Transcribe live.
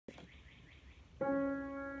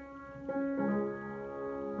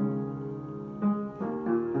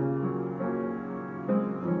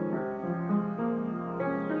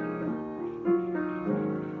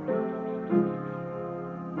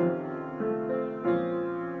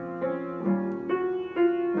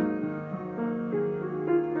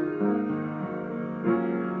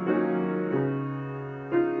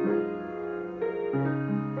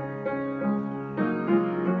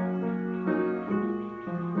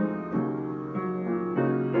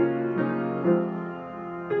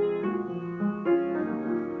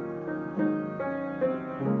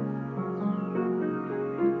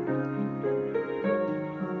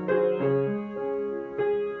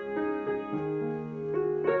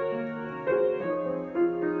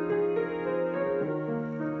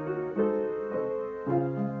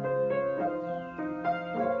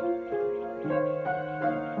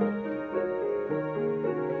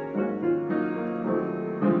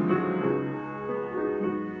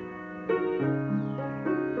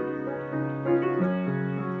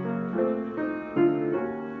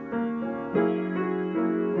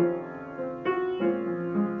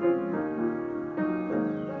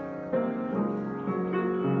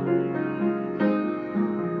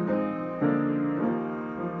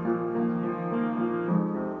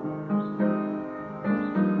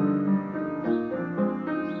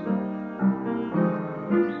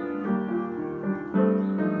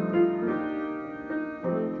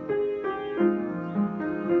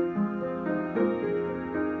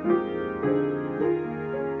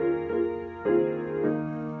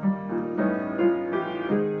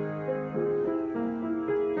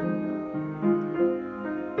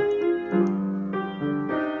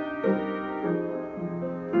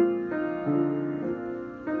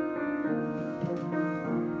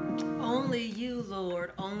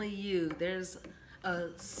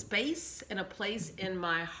space and a place in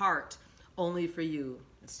my heart only for you.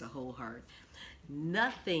 It's the whole heart.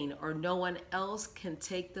 Nothing or no one else can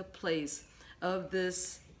take the place of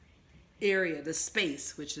this area, the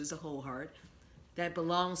space, which is the whole heart, that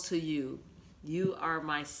belongs to you. You are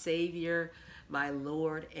my Savior, my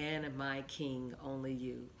Lord, and my King, only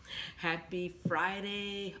you. Happy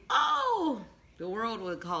Friday. Oh, the world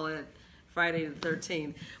would call it Friday the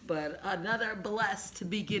 13th, but another blessed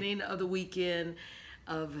beginning of the weekend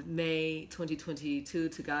of May 2022.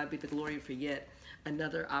 To God be the glory for yet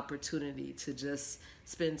another opportunity to just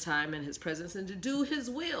spend time in his presence and to do his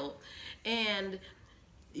will. And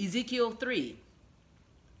Ezekiel 3,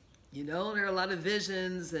 you know, there are a lot of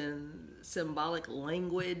visions and symbolic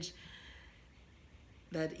language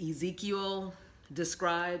that Ezekiel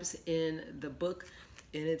describes in the book.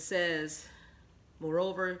 And it says,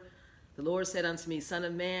 moreover, the Lord said unto me, Son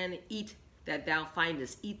of man, eat that thou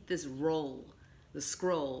findest, eat this roll, the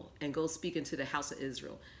scroll, and go speak unto the house of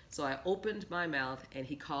Israel. So I opened my mouth, and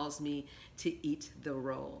he caused me to eat the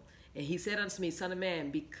roll. And he said unto me, Son of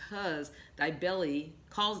man, because thy belly,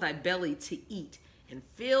 cause thy belly to eat, and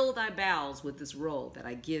fill thy bowels with this roll that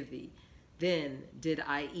I give thee. Then did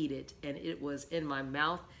I eat it, and it was in my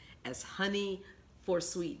mouth as honey for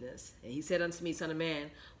sweetness. And he said unto me, Son of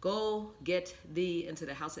man, go get thee into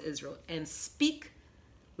the house of Israel, and speak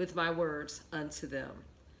with my words unto them.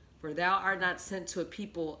 For thou art not sent to a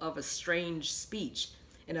people of a strange speech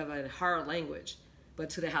and of a hard language, but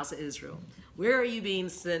to the house of Israel. Where are you being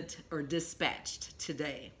sent or dispatched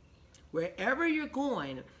today? Wherever you're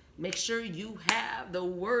going, make sure you have the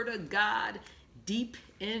word of God deep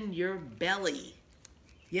in your belly.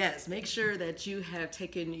 Yes, make sure that you have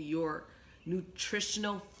taken your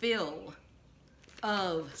nutritional fill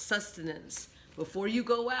of sustenance before you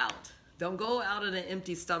go out. Don't go out on an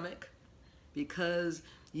empty stomach, because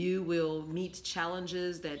you will meet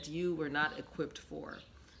challenges that you were not equipped for.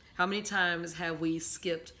 How many times have we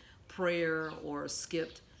skipped prayer or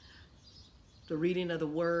skipped the reading of the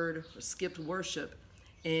word or skipped worship,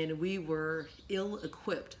 and we were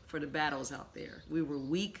ill-equipped for the battles out there? We were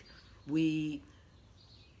weak. We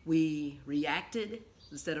reacted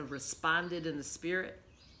instead of responded in the spirit.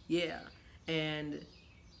 Yeah, and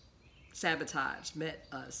sabotage met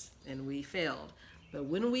us, and we failed. But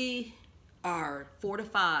when we are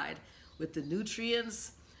fortified with the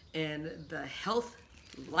nutrients and the health,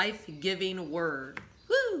 life-giving word,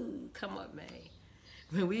 whoo, come up, May.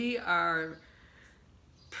 When we are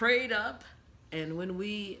prayed up, and when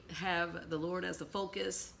we have the Lord as the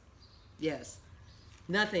focus, yes,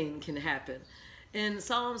 nothing can happen. In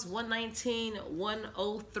Psalms 119,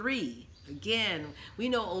 103, again, we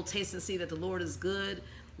know, oh, taste and see that the Lord is good.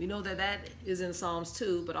 We know that that is in Psalms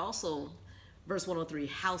 2, but also verse 103,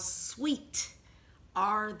 how sweet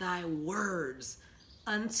are thy words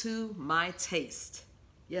unto my taste.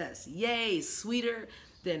 Yes, yea, sweeter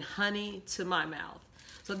than honey to my mouth.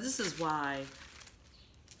 So this is why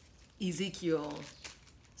Ezekiel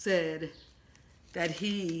said that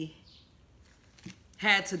he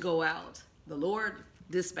had to go out. The Lord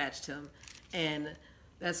dispatched him, and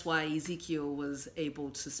that's why Ezekiel was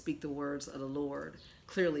able to speak the words of the Lord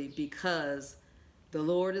clearly, because the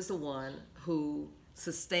Lord is the one who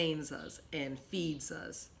sustains us and feeds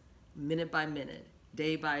us minute by minute,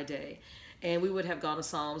 day by day. And we would have gone to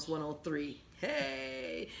Psalms 103.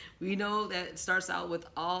 Hey, we know that it starts out with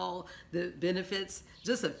all the benefits,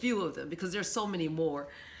 just a few of them, because there's so many more.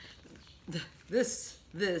 This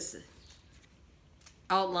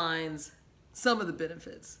outlines some of the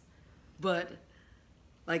benefits, but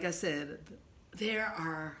like I said, there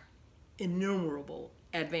are innumerable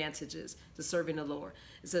advantages to serving the Lord.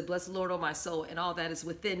 It said, bless the Lord, O my soul, and all that is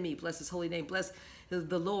within me. Bless his holy name. Bless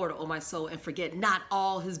the Lord, O my soul, and forget not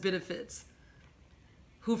all his benefits.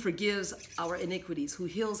 Who forgives our iniquities, who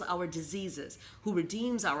heals our diseases, who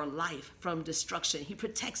redeems our life from destruction. He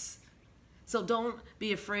protects. So don't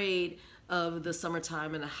be afraid of the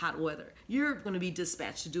summertime and the hot weather. You're going to be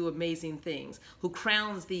dispatched to do amazing things. Who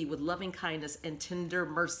crowns thee with loving kindness and tender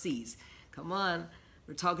mercies. Come on.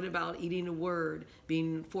 We're talking about eating the word,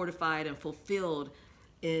 being fortified and fulfilled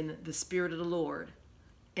in the spirit of the Lord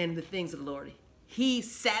and the things of the Lord. He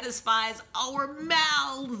satisfies our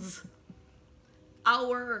mouths,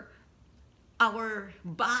 our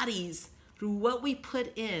bodies, through what we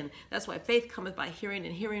put in. That's why faith cometh by hearing,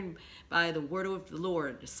 and hearing by the word of the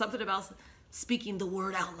Lord. There's something about speaking the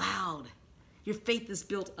word out loud. Your faith is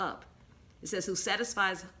built up. It says, who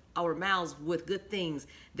satisfies our mouths with good things,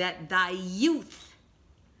 that thy youth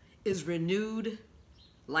is renewed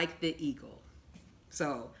like the eagle.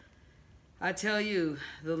 So I tell you,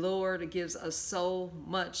 the Lord gives us so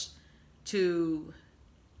much to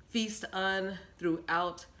feast on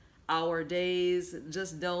throughout our days.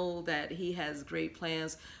 Just know that he has great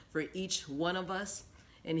plans for each one of us,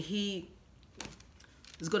 and he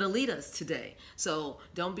is going to lead us today. So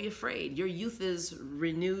don't be afraid. Your youth is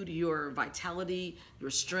renewed, your vitality,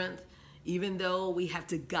 your strength. Even though we have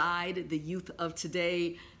to guide the youth of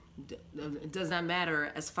today, it does not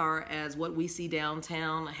matter as far as what we see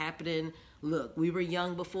downtown happening. Look, we were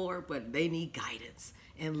young before, but they need guidance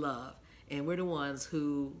and love. And we're the ones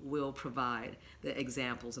who will provide the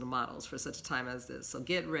examples and the models for such a time as this. So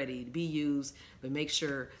get ready to be used, but make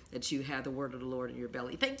sure that you have the word of the Lord in your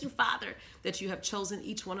belly. Thank you, Father, that you have chosen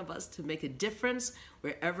each one of us to make a difference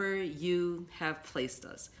wherever you have placed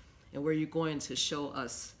us and where you're going to show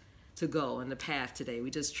us to go in the path today.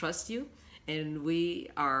 We just trust you, and we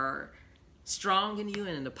are strong in you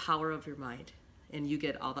and in the power of your might. And you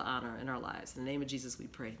get all the honor in our lives. In the name of Jesus we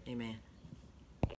pray. Amen.